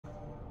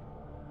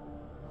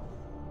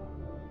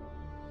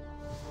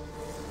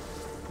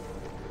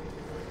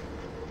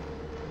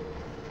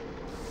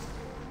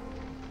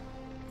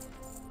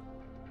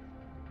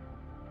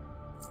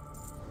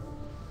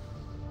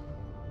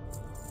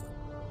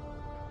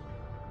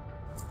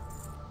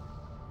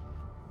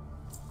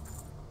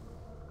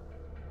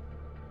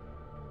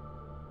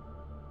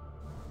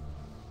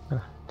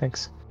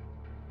thanks.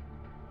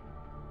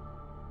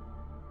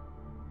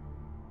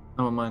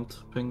 Never mind,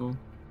 Penguin.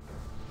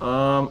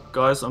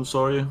 Guys, I'm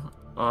sorry.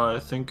 I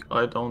think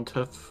I don't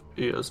have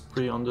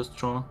ESP on this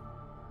draw.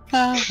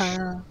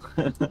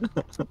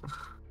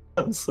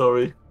 I'm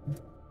sorry.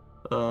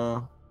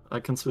 I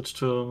can switch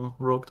to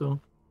Rogue though.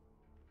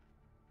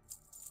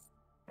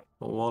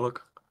 Or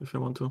Warlock, if you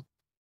want to.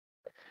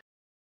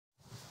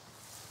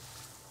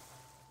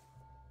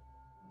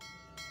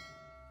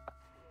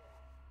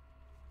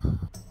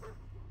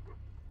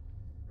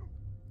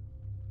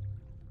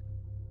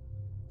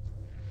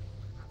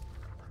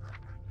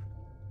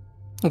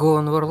 Go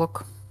on,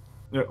 Warlock.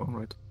 Yeah,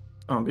 alright.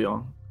 I'll be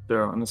on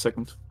there in a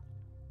second.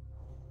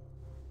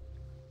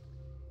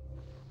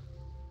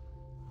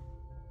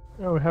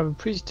 Oh, we have a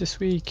priest this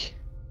week.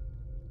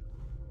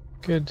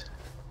 Good.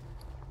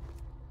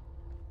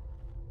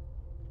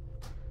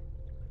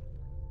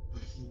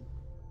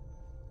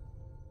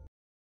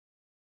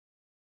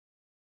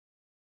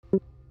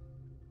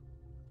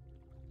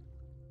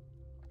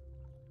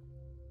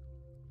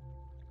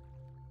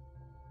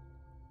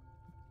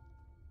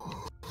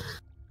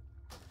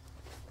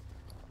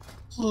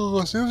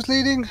 Oh, so who's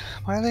leading?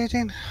 Am I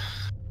leading?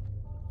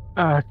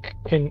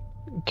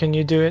 Can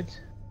you do it?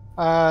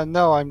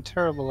 No, I'm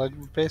terrible. I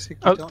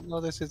basically don't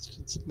know this.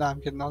 It's no, I'm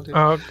kidding. I'll do it.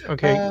 Oh,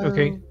 okay,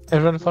 okay.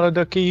 Everyone follow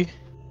Ducky.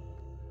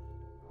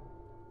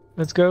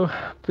 Let's go.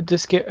 Put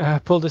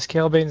the pull the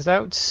Scalebanes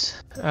out.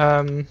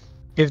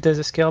 If there's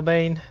a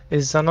Scalebane,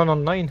 is Zanon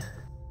online?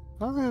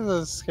 I don't think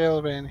there's a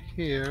Scalebane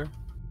here.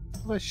 I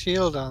have a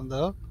shield on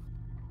though.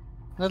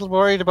 A little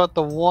worried about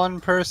the one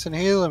person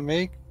healing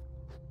me.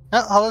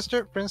 Oh,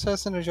 Hollister,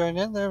 Princess, and join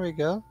in. There we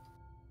go.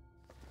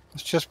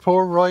 Let's just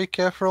pour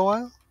Roika for a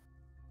while.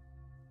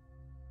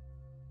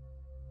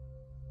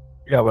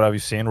 Yeah, but have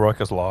you seen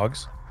Roika's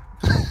logs?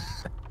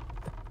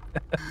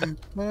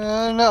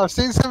 No, I've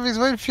seen some of his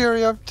Wind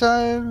Fury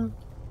uptime.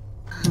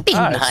 Be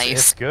nice.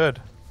 It's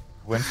good.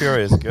 Wind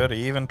Fury is good.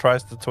 He even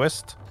tries to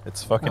twist.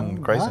 It's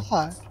fucking crazy.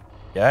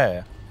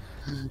 Yeah.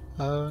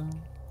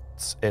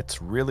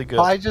 It's really good.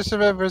 I just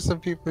remember some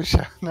people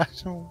shouting at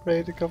him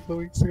raid a couple of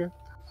weeks ago.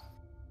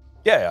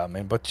 Yeah, I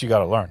mean, but you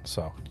gotta learn,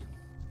 so.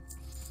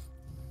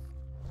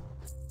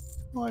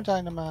 More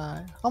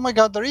dynamite. Oh my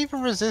god, they're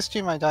even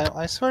resisting my dynamite.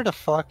 I swear to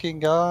fucking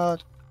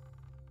god.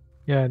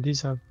 Yeah,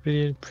 these are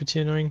pretty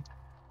annoying.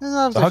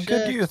 So how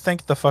good do you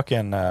think the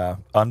fucking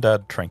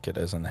undead trinket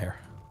is in here?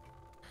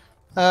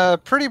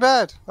 Pretty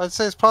bad. I'd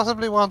say it's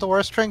possibly one of the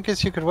worst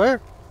trinkets you could wear.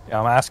 Yeah,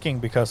 I'm asking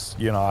because,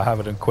 you know, I have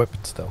it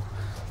equipped still.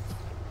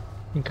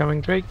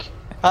 Incoming Drake.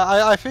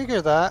 I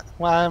figured that.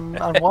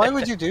 And why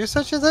would you do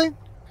such a thing?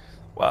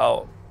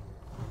 Well,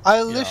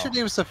 I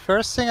literally it was the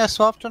first thing I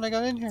swapped when I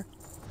got in here.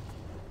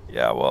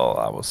 Yeah, well,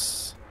 I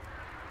was.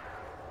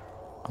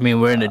 I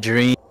mean, we're in a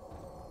dream.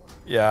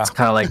 Yeah. It's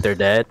kind of like they're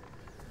dead.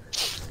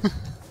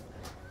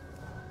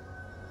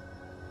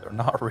 They're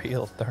not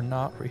real. They're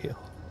not real.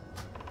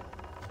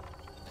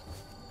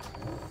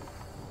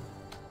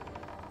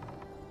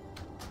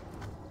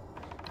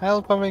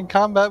 Help, I'm in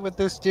combat with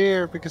this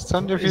deer because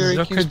Thunder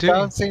Fury keeps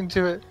bouncing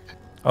to it.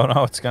 Oh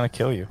no, it's gonna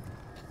kill you.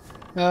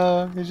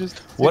 No, you just.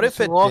 What if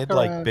it did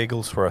like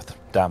Bigglesworth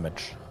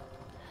damage?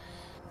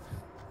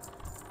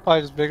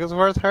 Why does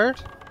Bigglesworth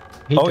hurt?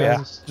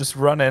 Yeah, just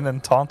run in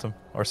and taunt him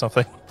or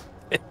something.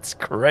 It's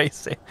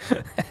crazy.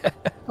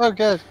 Oh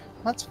good,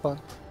 that's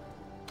fun.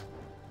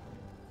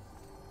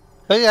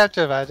 But you have to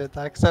have added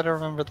that because I don't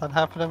remember that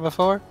happening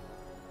before.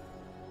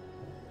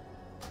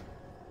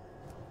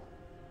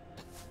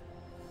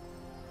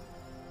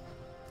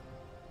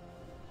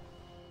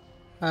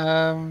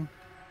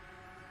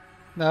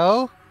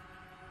 No.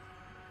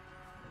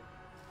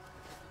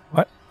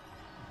 What?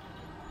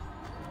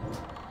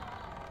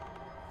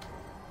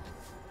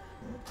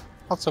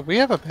 Also, we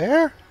have a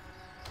bear?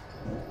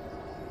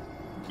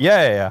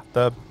 Yeah.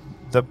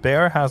 The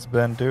bear has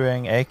been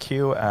doing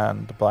AQ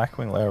and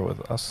Blackwing Lair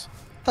with us.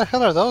 What the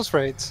hell are those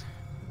raids?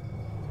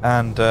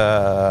 And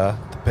the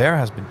bear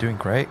has been doing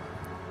great.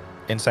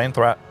 Insane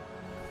threat.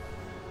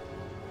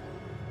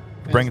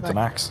 Bring it to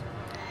Nax.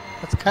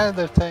 That's kind of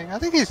their thing. I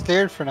think he's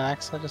cleared for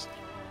Nax. I just,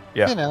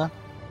 you know.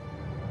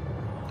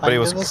 But he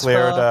was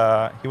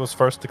cleared. He was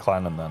first to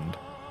clan and then,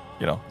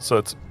 you know. So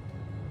it's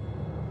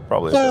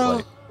probably a bit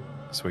late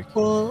this week.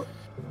 Well,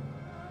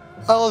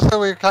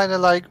 also we kind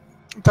of like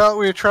thought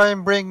we'd try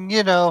and bring,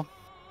 you know,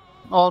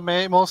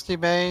 mostly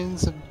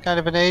mains and kind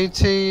of an A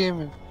team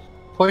and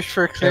push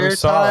for clear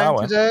time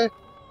today.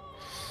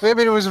 I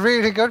mean, it was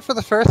really good for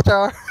the first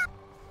hour.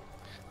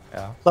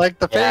 Yeah. Like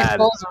the pace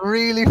was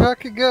really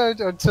fucking good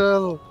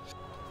until,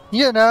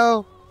 you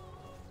know,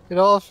 it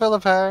all fell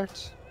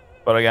apart.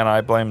 But again,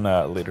 I blame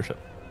leadership.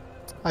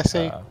 I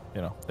see.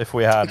 You know, if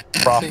we had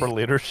proper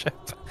leadership.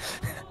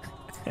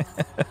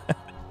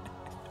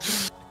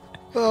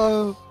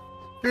 Oh,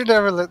 you're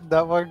never letting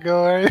that one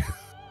go, are you?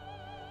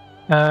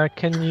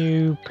 Can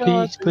you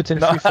please put in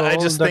free for I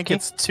just think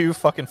it's too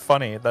fucking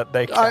funny that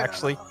they can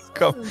actually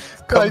come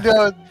I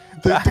know.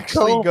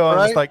 Actually go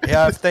and it's like,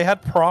 yeah, if they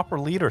had proper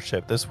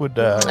leadership, this would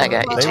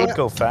they would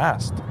go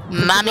fast.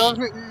 Mommy,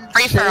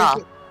 free for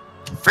all.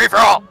 Free for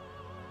all.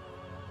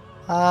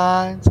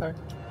 I'm sorry.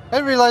 I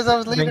didn't realize I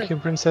was leader. Thank you,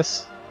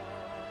 princess.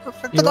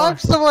 But I'm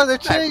the one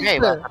that changed very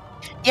it. welcome.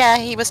 Yeah,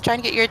 he was trying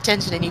to get your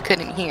attention and you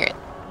couldn't hear it.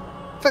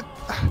 But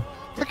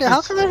okay,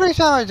 how come every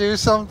time I do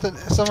something,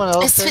 someone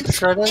else takes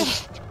credit?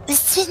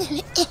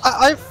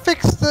 I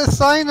fixed the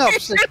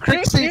sign-ups.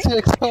 Crixie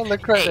takes all the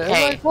credit.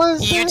 Hey, Like, what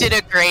is you this? did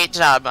a great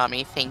job,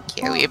 Mommy.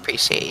 Thank you. We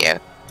appreciate you,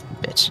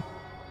 bitch.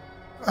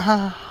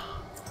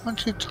 I'm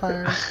too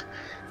tired.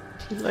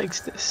 He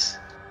likes this.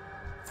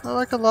 I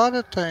like a lot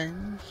of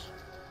things.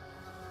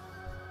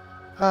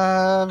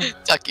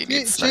 Ducky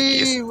needs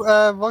Gee,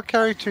 Snuggies. what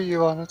character are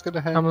you on? I was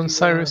gonna hand I'm on you,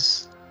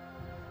 Cyrus.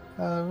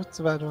 What's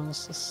the bad one?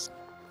 What's this?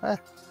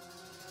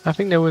 I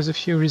think there was a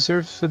few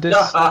reserves for this.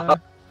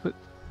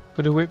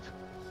 For the whip.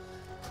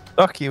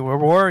 Ducky, where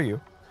were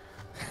you?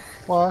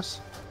 What?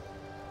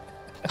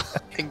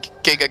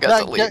 Giga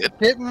got deleted.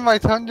 Getting my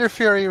Thunder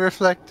Fury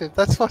reflected.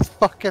 That's what's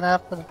fucking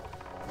happening.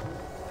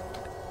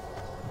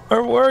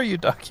 Where were you,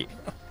 Ducky?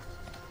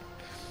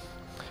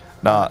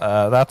 No,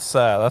 that's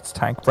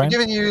tank I'm brain.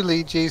 giving you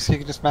lead G so you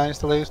can just manage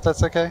the loot.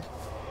 That's okay.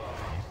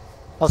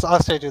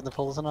 I'll stay doing the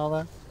pulls and all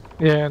that.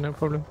 Yeah, no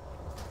problem.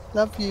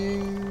 Love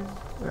you.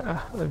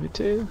 Love you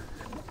too.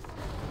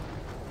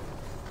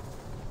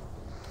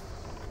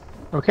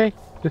 Okay,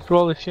 just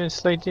roll if you're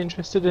slightly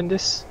interested in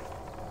this.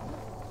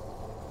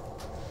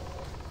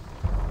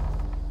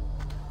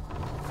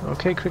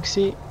 Okay,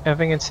 Crixie, I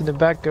think it's in the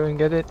back, go and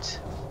get it.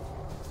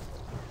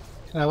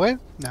 Can I win?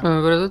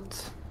 No. Where is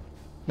it?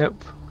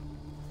 Nope.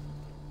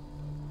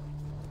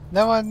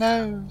 No one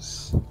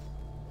knows.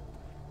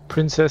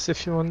 Princess,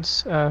 if you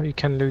want, you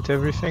can loot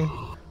everything.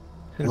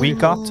 We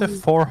got to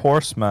 4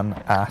 horsemen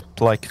at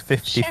like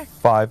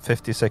 55,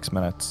 56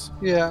 minutes.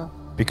 Yeah.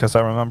 Because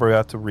I remember we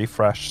had to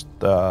refresh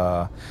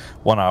the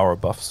 1 hour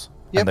buffs.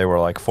 Yep. And they were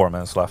like 4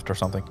 minutes left or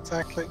something.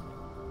 Exactly.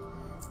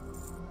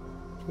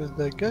 With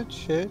the good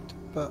shit,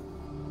 but...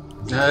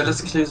 Ja,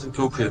 das ist ein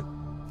Kloke.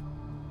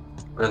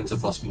 Wenn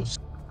sie was muss.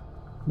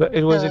 But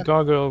it was Yeah. a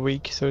gargoyle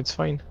week, so it's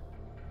fine.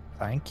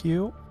 Thank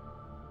you.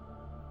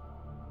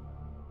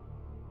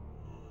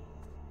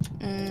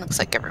 Looks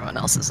like everyone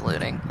else is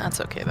looting. That's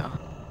okay though.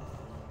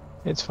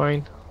 It's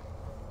fine.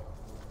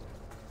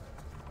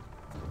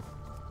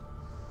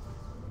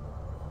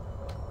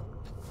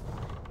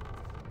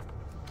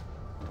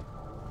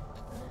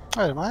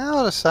 Wait, am I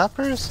out of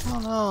sappers? Oh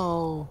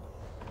no.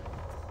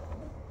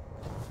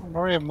 I'm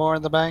worried I have more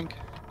in the bank.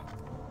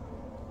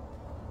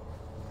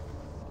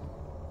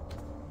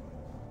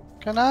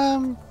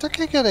 Can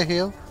Ducky get a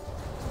heal?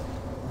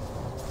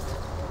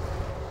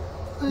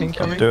 Thank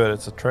Don't you. do it,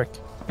 it's a trick.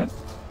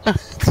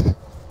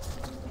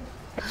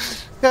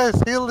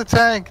 Yes, heal the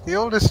tank, the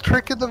oldest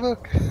trick in the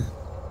book.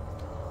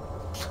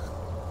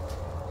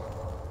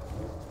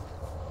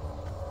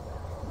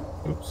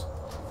 Oops.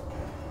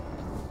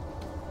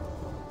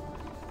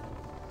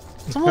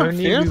 If Someone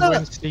only fear we that?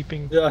 weren't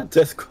sleeping. Yeah, I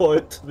did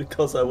quite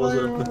because I was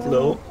a bit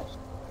low.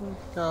 Oh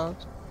god.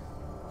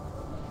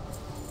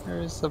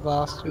 There's the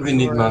bastard. We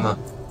need for it. mana.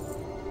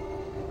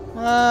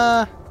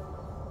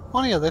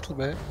 Only a little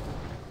bit.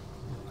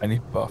 I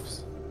need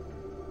buffs.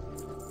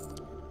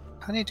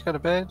 I need to go to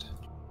bed.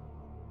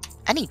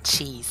 I need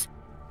cheese.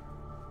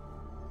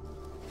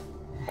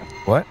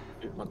 What?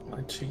 You want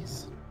my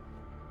cheese?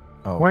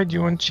 Oh. Why do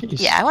you want cheese?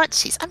 Yeah, I want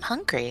cheese. I'm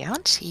hungry. I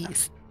want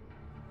cheese.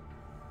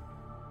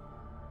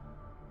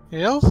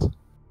 Heals?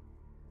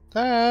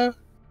 No!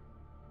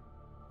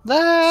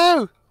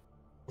 No!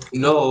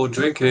 No,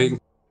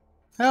 drinking.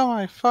 Oh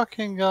my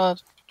fucking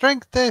god.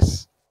 Drink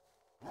this!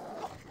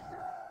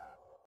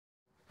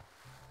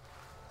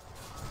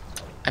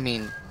 I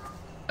mean,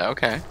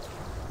 okay.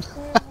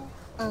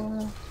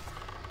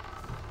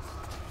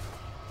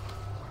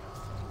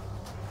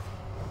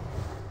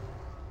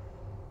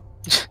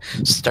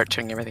 Start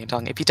turning everything into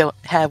tongue. If you don't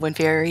have Wind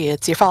Fury,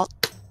 it's your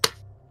fault.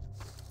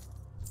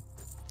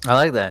 I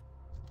like that.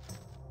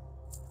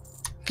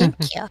 Thank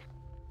you.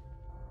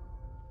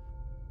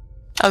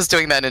 I was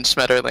doing that in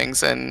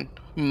Schmetterlings, and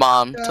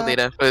Mom, Yeah.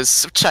 Talita,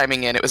 was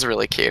chiming in. It was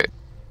really cute.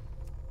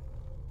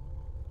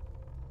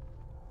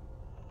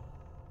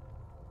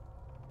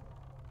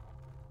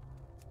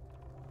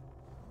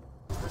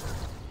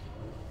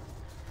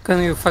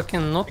 Can you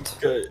fucking not?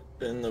 Okay,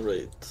 in the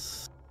raid.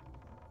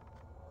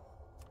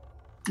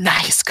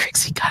 Nice,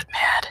 Crixie got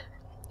mad.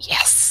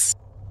 Yes.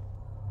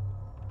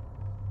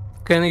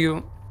 Can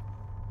you?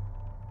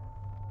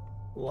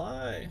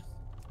 Why?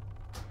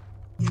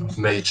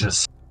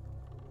 Mages.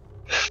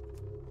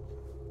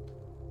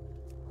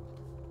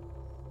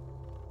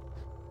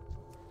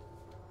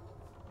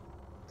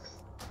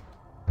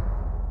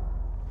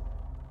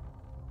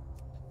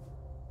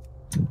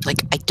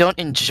 Like, I don't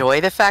enjoy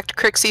the fact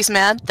Crixie's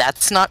mad.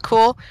 That's not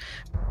cool.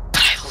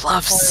 But I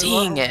love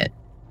seeing it.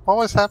 What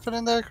was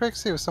happening there,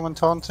 Crixie? Was someone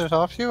taunting it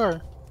off you,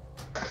 or?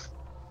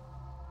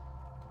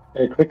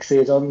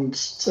 Crixie, don't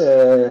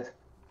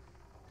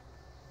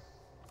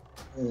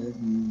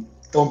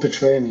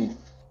betray me.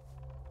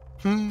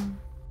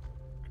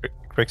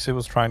 Crixie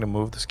was trying to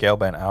move the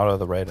Scalebane out of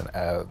the raid,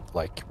 and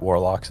like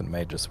warlocks and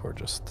mages were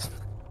just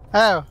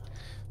Oh,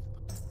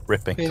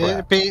 ripping being,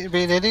 crap.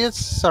 being idiots?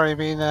 Sorry,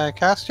 being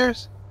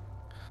casters?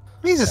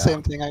 Means the Yeah.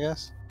 same thing, I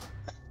guess.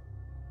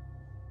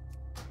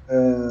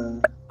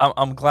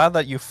 I'm glad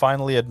that you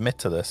finally admit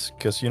to this,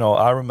 because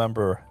I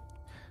remember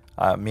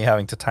me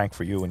having to tank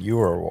for you when you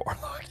were a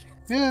warlock.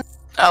 Yeah.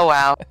 Oh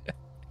wow.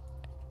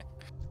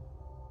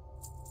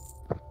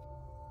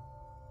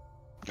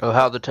 Oh,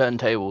 how the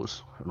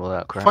turntables and all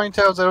that crap. Point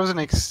out that I was an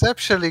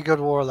exceptionally good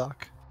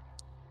warlock.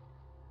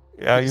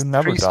 Yeah, you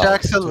never 3 died.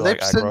 stacks of to, like,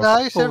 lips a aggro.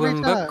 night Pull every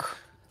them time. back.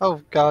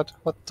 Oh god,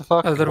 what the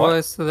fuck?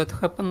 Otherwise, that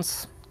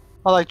happens.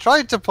 Well, I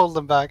tried to pull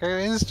them back. I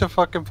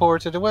insta-fucking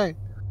ported away.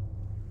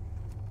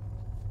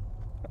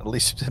 At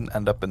least you didn't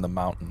end up in the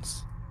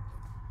mountains.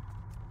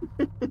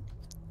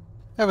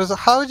 It was,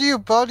 how do you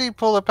body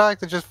pull a pack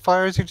that just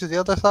fires you to the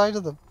other side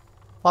of them?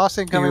 Boss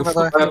incoming with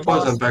a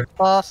Poison back.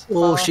 boss,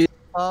 Oh boss, shit.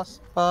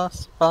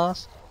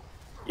 boss.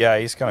 Yeah,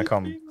 he's gonna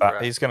come.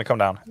 He's gonna come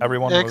down.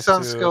 Everyone move Exxon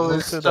to, skull move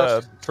is to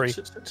the tree.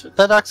 Shit, shit, shit.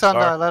 Let Exxon Star.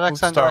 die, let Move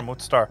Exxon star. die.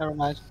 Move star. Never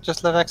mind,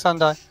 just let Exxon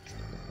die.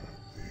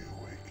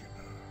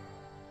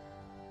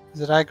 Is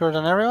it aggroed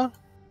on everyone?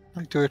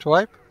 Like, do it to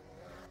wipe?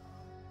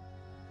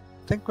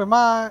 Think we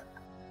might.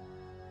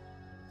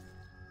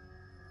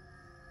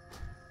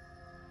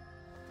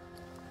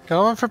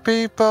 Going for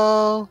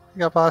people. We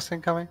got boss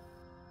incoming.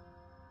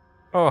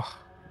 Oh,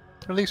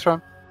 Release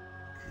run.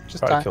 Just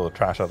try to die. kill the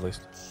trash at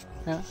least.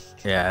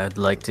 Yeah, I'd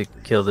like to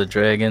kill the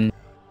dragon.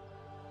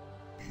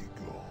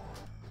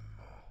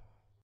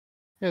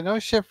 Yeah, no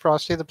shit,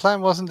 Frosty. The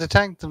plan wasn't to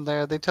tank them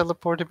there. They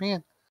teleported me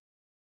in.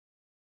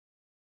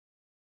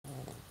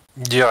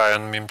 Yeah,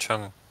 and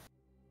Mimchan.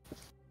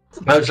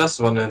 No, just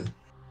one in.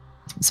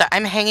 So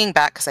I'm hanging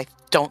back because I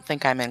don't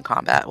think I'm in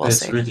combat. We'll It's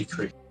see. really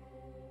quick.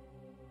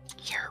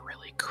 You're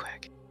really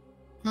quick.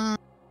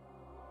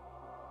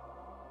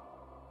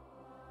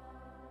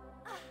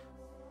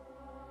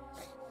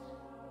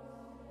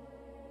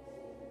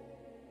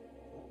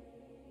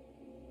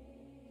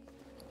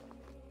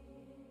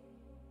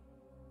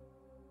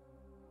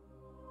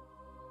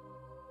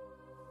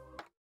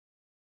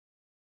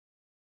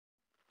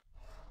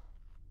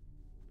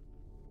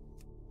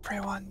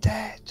 Everyone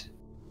dead.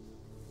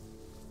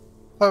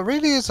 Well, it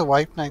really is a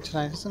wipe night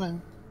tonight, isn't it?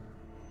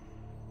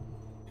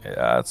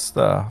 Yeah, it's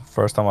the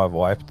first time I've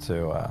wiped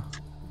to.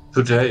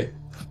 Today.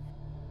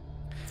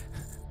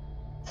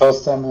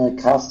 First time a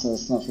caster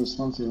is not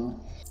responsible.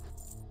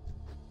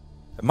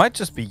 It might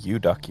just be you,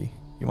 Ducky.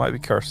 You might be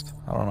cursed.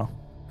 I don't know.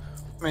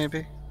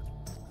 Maybe.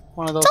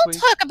 One of those Don't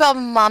weeks. talk about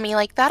mommy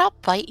like that. I'll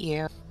bite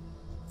you.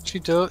 She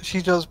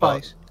does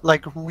bite.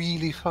 Like,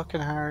 really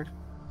fucking hard.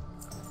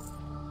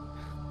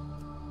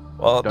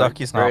 Well, Don't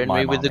Ducky's not threaten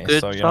my me with a mommy,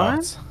 good so time?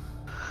 it's.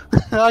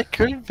 I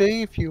could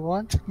be if you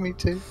wanted me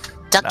to.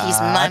 Ducky's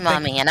Nah, I my think-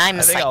 mommy, and I'm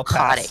I think I'll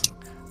psychotic. pass.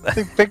 I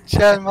think Big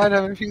Chan might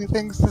have a few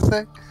things to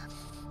say.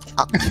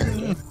 I'll kill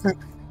you.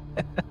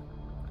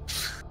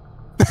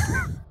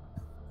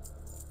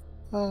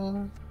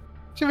 What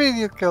do you mean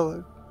you kill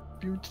it?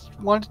 You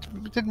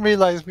didn't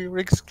realize we were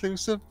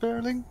exclusive,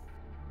 Berling?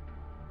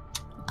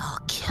 I'll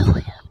kill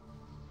him.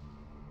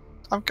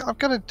 I've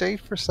got a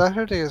date for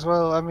Saturday as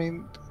well. I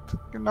mean,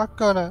 you're not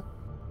gonna,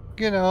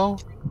 you know.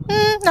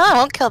 No, I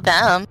won't kill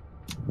them.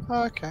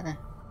 Okay.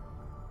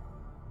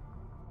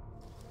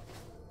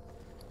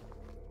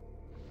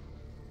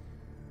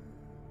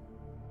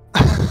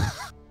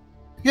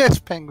 Yes,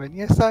 Penguin.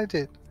 Yes, I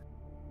did.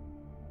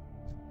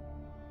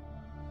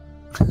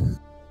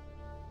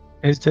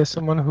 Is there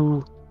someone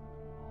who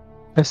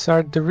has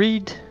started to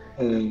read?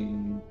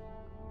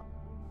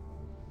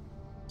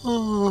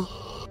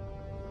 Oh.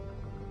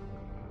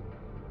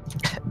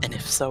 And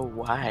if so,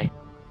 why?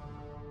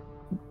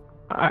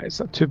 It's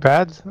not too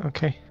bad.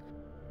 Okay.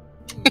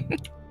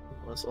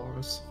 Where's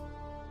Oris?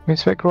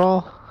 Respect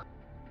roll.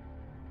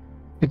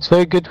 It's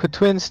very good for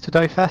twins to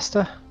die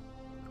faster.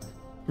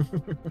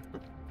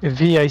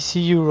 V, I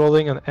see you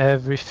rolling on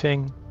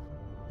everything.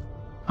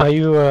 Are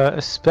you a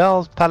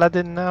spell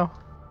paladin now?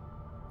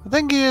 I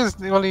think he is.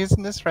 Well, he's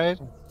in this raid.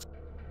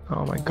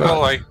 Oh my god.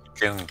 Well, I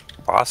can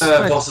pass.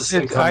 Boss is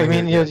I incoming mean,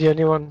 again. you're the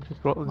only one.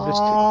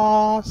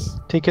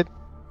 Just take it.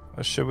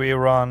 Should we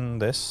run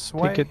this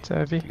way? Take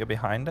it, V. To get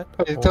behind it?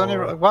 It's only,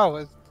 Or- wow.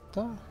 It's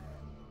done.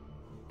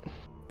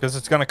 Because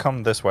it's gonna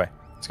come this way.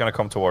 It's gonna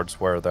come towards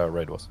where the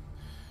raid was.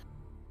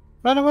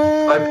 Run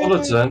away! I pull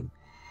it then.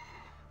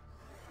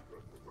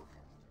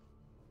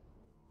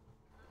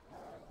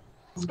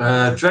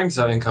 Dragons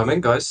are incoming,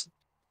 guys.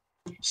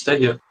 Stay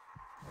here.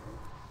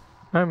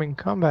 I'm in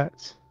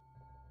combat.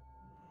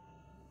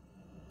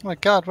 Oh my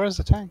god, where's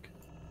the tank?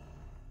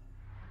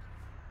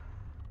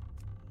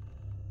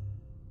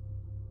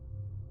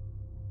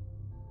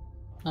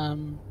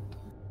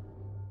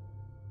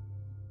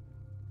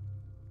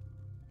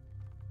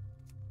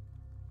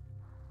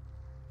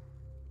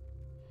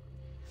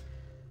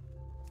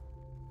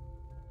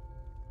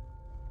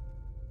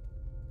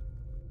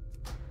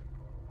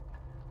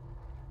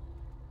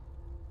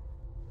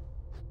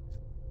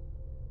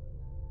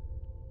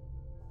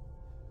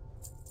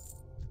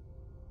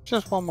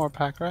 just one more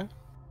pack, right?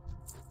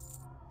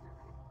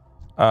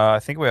 I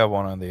think we have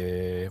one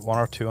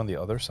or two on the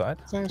other side.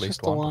 I think At it's least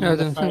just the one Yeah, I on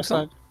the didn't far think so.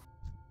 side.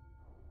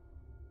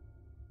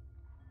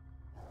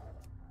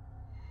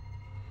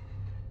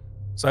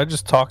 So I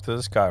just talked to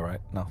this guy, right?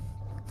 No.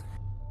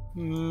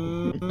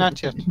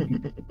 Not yet.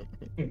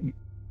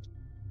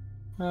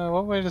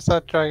 What way does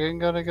that dragon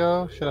gonna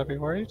go? Should I be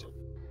worried?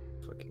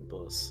 Fucking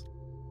boss.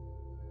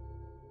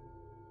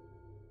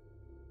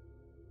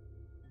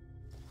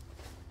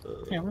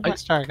 Yeah, where's my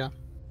star go?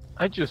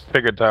 I just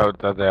figured out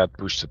that they had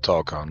pushed the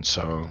talk on,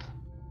 so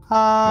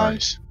Hi.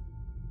 nice.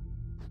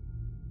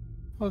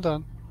 Hold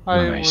on.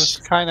 I Nice.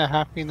 was kind of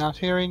happy not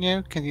hearing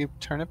you. Can you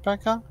turn it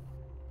back on?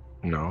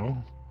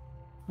 No.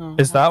 Oh,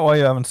 Is that why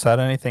you haven't said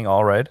anything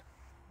all right?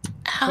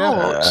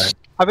 Ouch.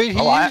 I mean, he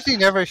Oh, usually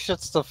never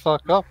shuts the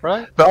fuck up,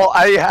 right? Well,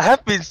 I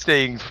have been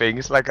saying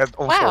things like on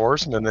Wow.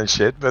 Horseman and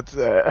shit, but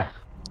The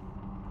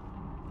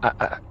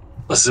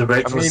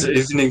wait for the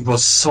evening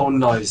was so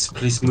nice.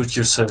 Please mute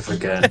yourself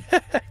again.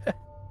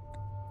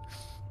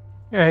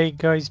 Hey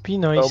guys, be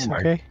nice, oh my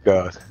okay?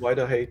 god. Why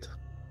the hate?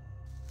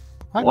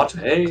 What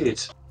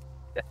hate?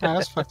 Yeah,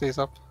 let's fuck these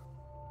up.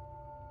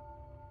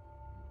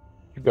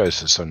 You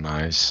guys are so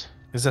nice.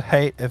 Is it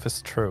hate if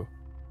it's true?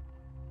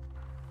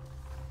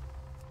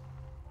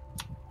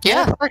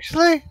 Yeah.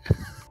 Actually?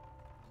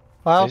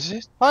 Well, Is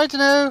it? I don't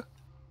know.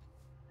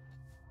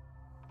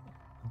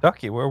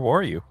 Ducky, where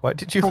were you? Why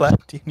did you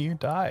let DNU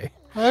die?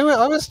 I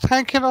was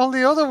tanking all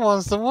the other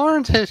ones that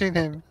weren't hitting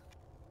him.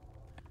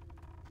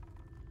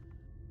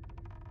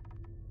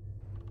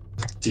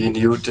 The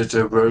new did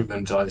the work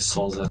and I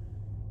saw that.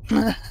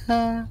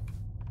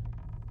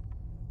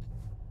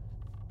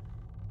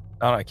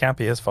 No, it can't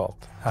be his fault.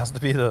 It has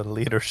to be the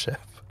leadership.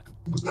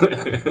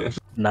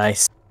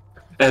 Nice.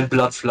 And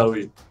blood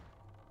flowing.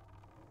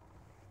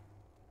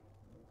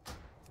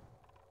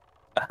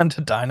 And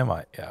the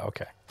dynamite. Yeah,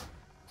 okay.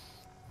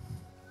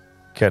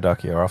 Okay,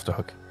 Ducky, you're off the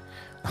hook.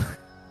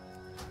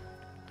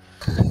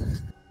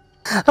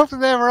 Up to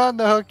them, we're on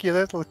the hook, you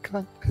little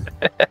cunt.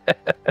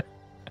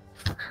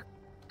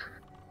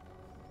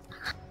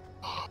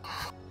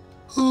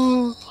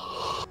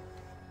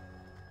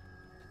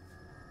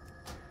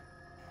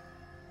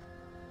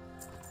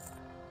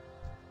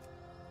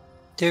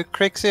 Do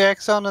Crixie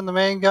X on and the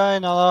main guy,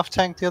 and I'll off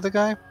tank the other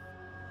guy.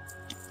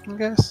 I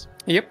guess.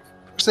 Yep.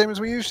 Same as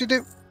we usually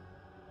do.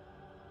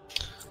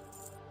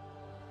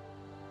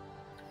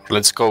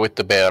 Let's go with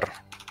the bear.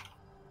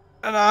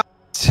 And I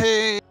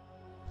take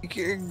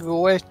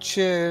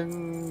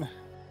Gretchen,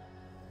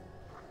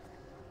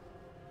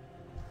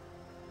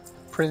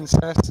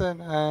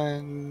 Princessin,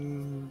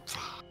 and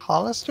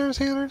Hollister's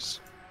healers?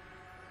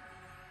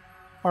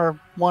 Or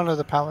one of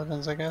the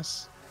paladins, I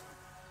guess.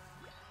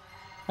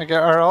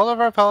 Are all of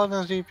our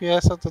paladins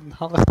DPS other than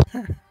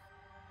Hollister?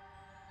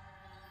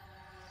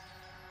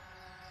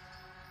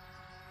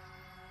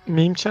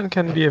 Meme-chan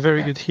can be a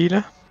very good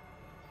healer.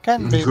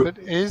 Can be, but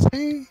is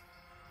he?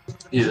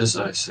 He is,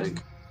 I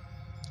think.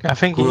 I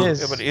think he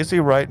is. Yeah, but is he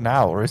right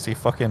now, or is he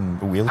fucking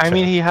wheelchair? I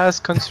mean, he has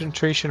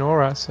concentration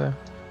aura, so...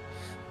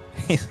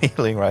 He's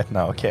healing right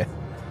now, okay.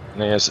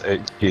 And he has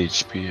 8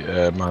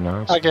 HP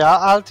mana. Okay,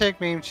 I'll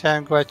take Meme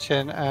Chan,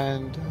 Gretchen,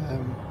 and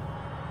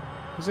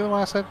who's the other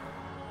one I said?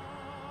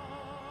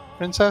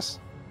 Princess?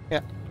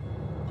 Yeah.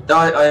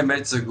 I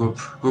made the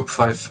group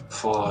 5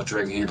 for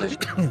Dragon Healing.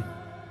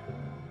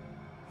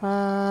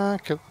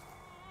 Cool.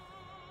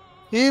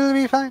 He'll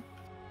be fine.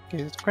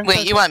 Okay,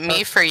 Wait, you want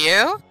me for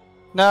you?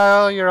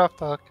 No, you're off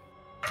the hook.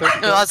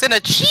 No, I was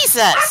gonna.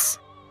 Jesus!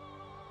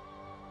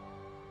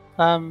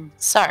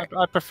 Sorry.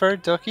 I prefer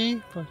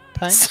Ducky, but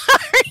thanks.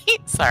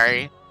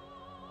 Sorry.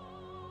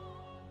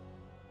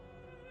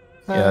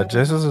 Yeah,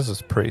 Jesus is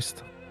his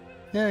priest.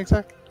 Yeah,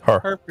 exactly.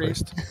 Her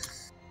priest.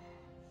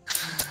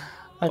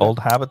 Old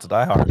habits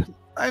die hard.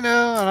 I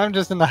know, and I'm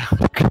just in the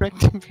habit of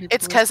correcting people.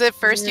 It's because at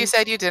first you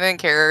said you didn't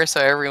care,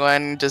 so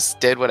everyone just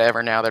did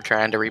whatever. Now they're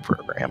trying to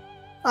reprogram.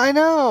 I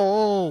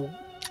know!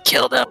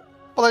 Killed him!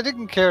 Well, I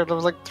didn't care. There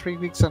was like 3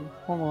 weeks on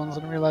hormones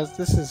and I realized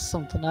this is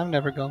something I'm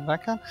never going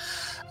back on.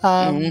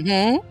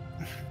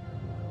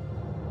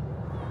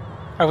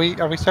 Are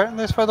we starting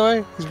this, by the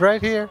way? He's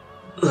right here.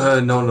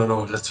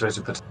 No, let's wait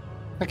a bit.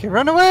 Okay,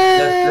 run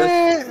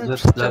away!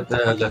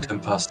 Let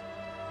him pass.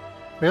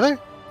 Really?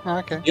 Oh,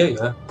 okay.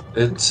 Yeah.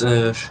 It's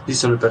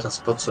he's in a better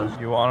spot, so.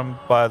 You want him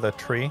by the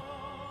tree?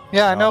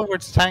 Yeah, I know where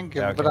it's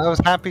tanking, Yeah, okay. but I was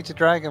happy to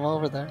drag him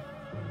over there.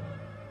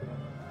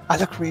 I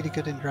look really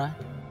good in drag.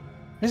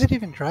 Is it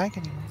even drag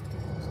anymore?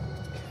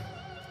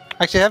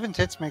 Actually, having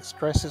tits makes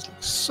dresses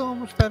look so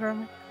much better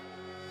on me.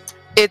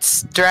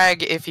 It's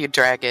drag if you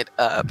drag it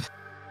up.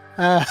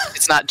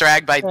 It's not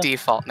drag by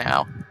default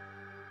now.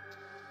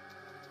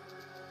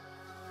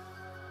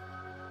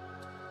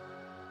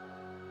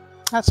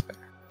 That's fair.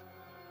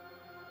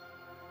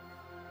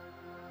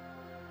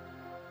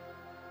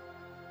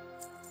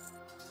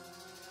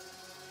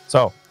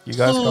 So, you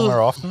guys come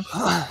here often?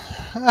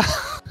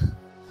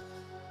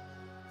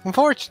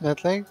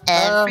 Unfortunately.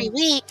 Every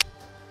week.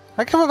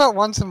 I come about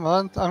once a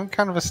month. I'm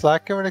kind of a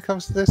slacker when it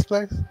comes to this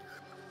place.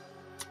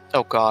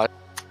 Oh god.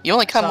 You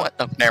only come with...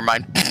 Oh, never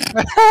mind.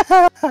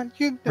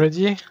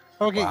 Ready?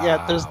 Okay,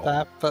 yeah, there's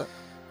that, but...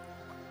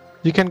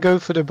 You can go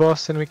for the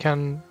boss and we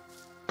can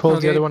pull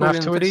the other one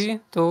afterwards. 3,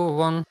 2,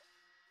 1.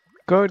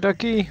 Go,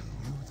 Ducky!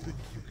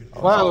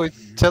 Wow, it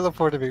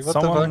teleported me. What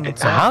the fuck?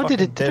 How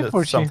did it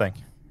teleport you? Something.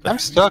 I'm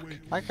stuck.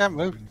 I can't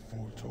move.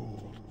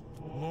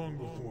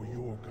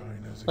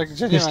 Like,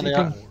 genuinely,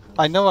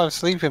 I know I'm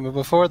sleeping, but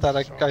before that,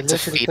 I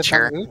literally could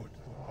not move.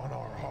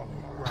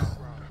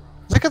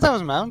 It's because I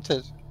was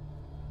mounted.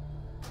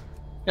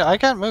 Yeah, I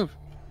can't move.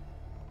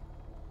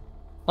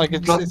 Like,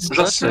 it's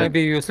just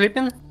Maybe you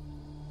sleeping?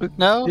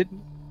 No,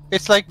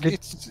 it's like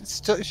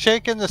it's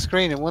shaking the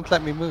screen. It won't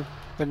let me move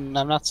when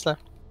I'm not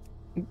slept.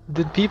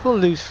 Did people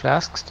lose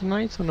flasks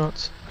tonight or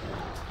not?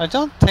 I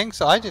don't think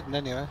so. I didn't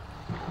anyway.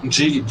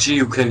 G,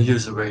 you can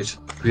use the raid.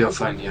 We are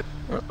fine here.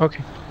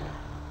 Okay.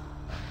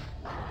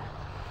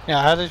 Yeah,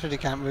 I literally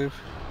can't move.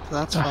 So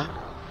that's fine.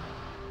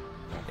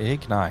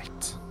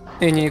 Ignite.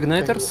 Any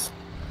igniters?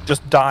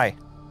 Just die.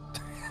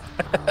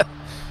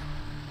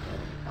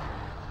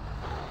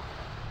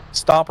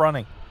 Stop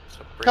running.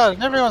 God,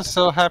 and everyone's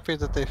so happy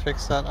that they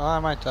fixed that. Oh, I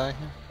might die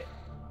here.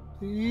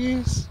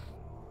 Jeez.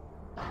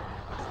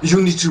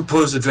 You need to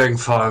pull the dragon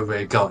far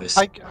away, guys.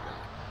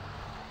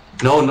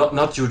 No,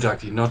 not you,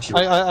 Ducky, not you.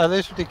 I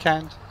literally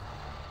can't.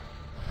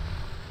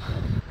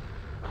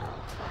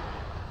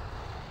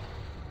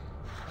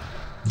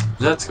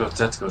 That's good,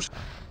 that's good.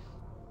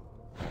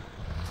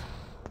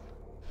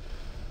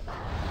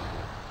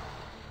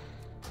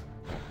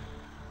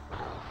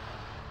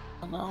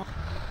 Oh no.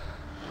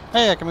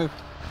 Hey, I can move.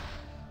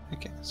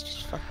 Okay, let's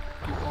just fuck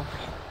you over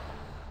here.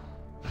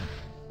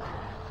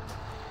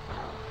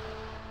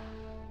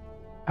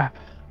 Ah.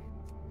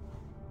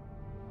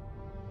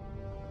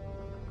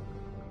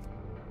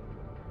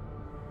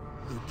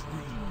 The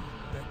dream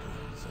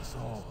beckons us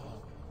all.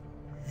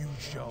 You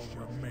shall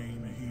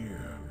remain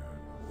here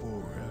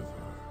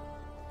forever.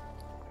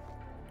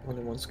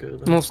 Only one skill.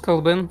 Move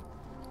Skullbane.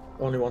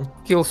 Only one.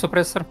 Kill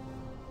Suppressor.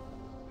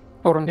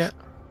 Orange. Yeah.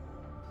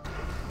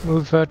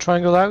 Move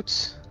triangle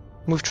out.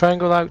 Move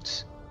triangle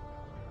out.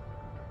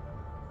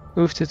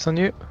 Moved it on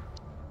you.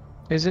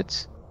 Is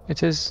it?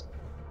 It is.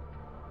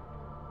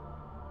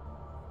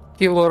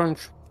 Kill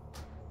Orange.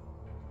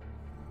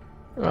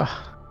 Ugh.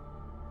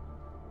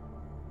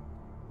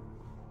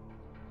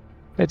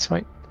 It's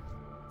fine.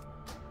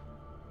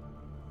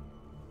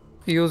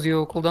 Use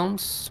your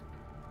cooldowns.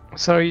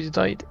 Sorry you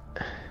died.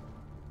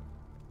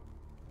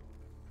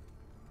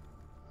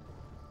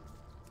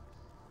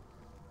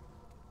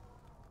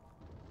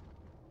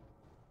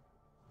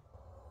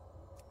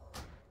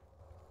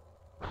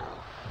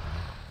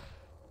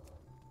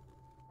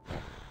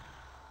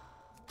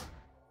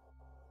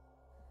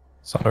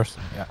 Saunders?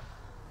 Yeah.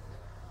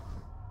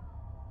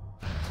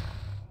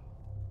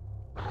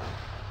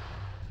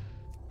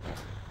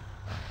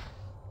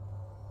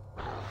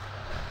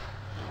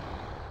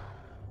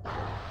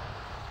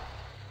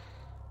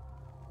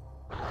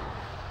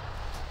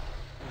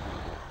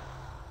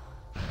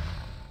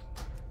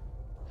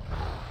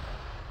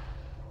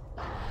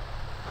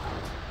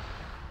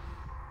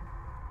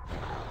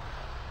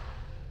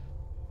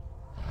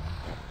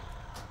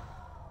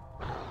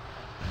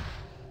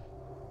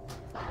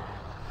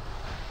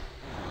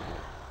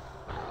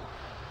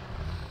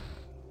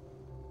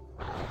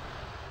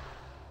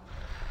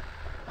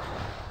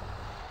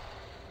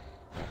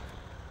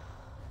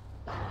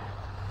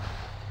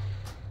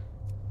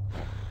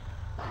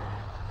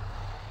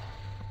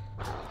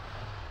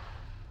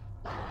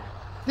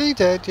 He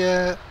dead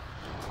yet?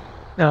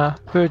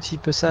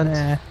 30%.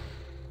 Nah.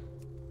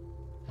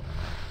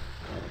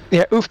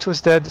 Yeah, Ooft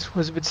was dead,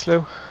 was a bit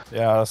slow.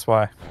 Yeah, that's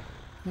why.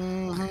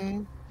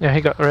 Yeah,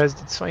 he got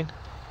rezzed, it's fine.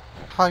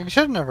 Oh, you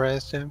shouldn't have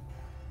raised him.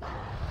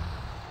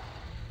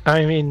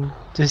 I mean,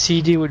 the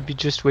CD would be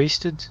just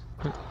wasted.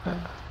 I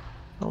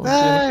won't do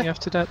anything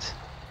after that.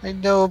 I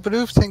know, but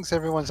Oof thinks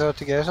everyone's out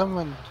to get him,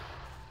 and...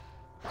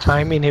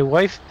 I mean,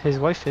 his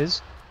wife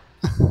is.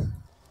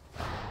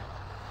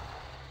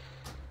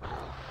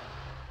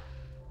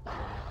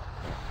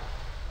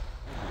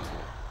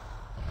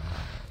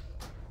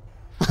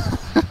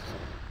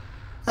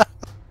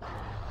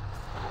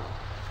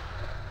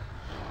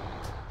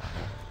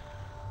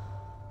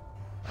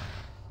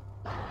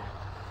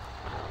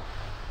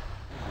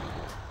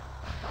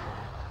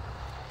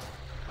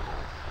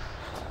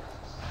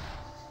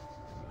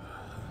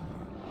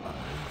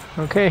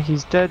 Okay,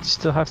 he's dead,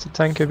 still have to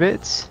tank a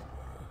bit.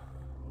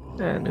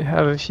 And we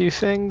have a few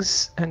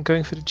things, and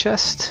going for the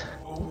chest.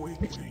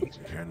 Awakening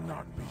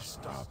cannot be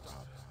stopped.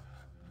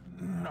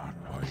 Not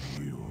by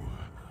you.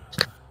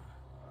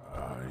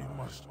 I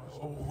must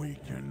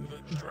awaken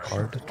the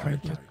Hard to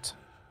trinket.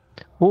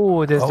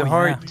 Oh, there's the yeah.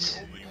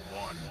 heart.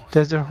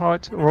 There's the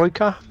heart.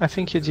 Roika, I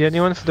think you're the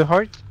only one for the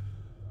heart.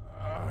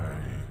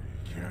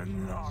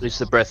 It's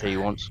the breath he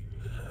wants.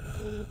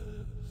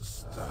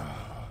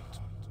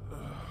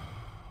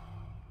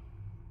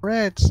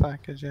 Red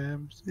sack of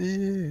gems.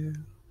 Yeah.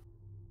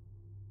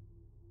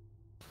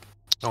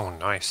 Oh,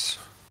 nice.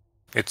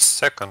 It's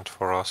second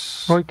for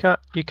us. Or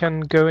you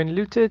can go and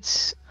loot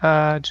it.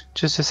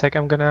 Just a sec.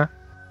 I'm gonna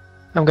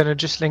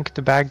just link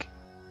the bag.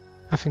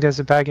 I think there's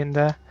a bag in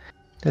there.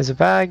 There's a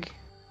bag.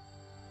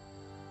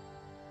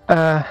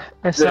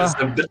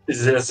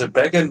 There's a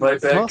bag in my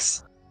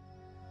bags.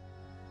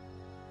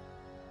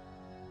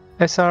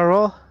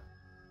 SRO.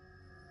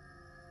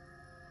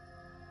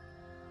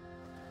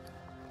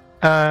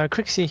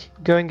 Crixie,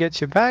 go and get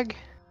your bag.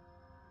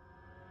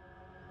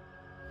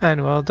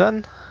 And well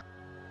done.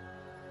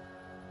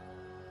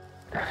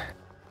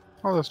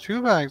 Oh, there's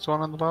 2 bags,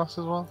 one on the boss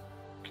as well.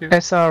 Cute.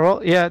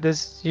 SRO, yeah,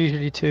 there's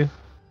usually 2.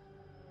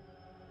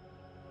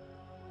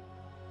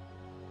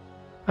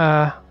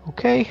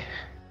 Okay.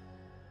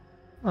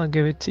 I'll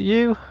give it to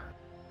you.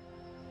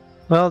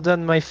 Well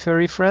done, my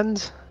furry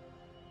friend.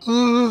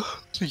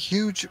 It's a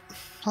huge.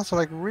 That's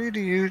like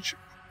really huge.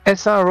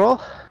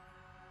 SRO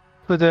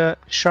for the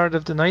Shard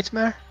of the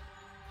Nightmare.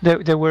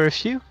 There were a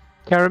few.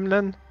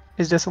 Karamlan,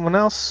 is there someone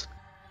else?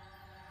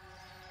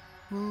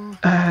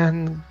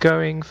 And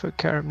going for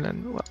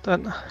Karamlan. Well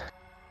done.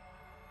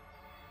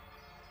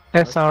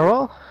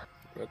 SRO.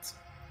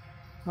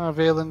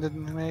 Valen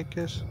didn't make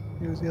it.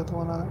 He was the other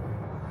one on it.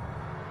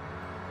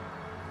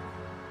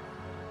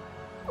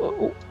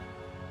 Oh.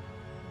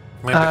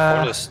 Maybe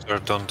Hollister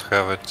don't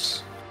have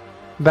it.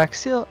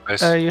 Backseal,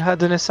 Nice. you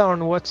had an SR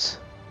on what?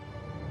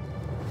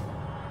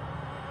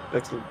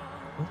 Excellent.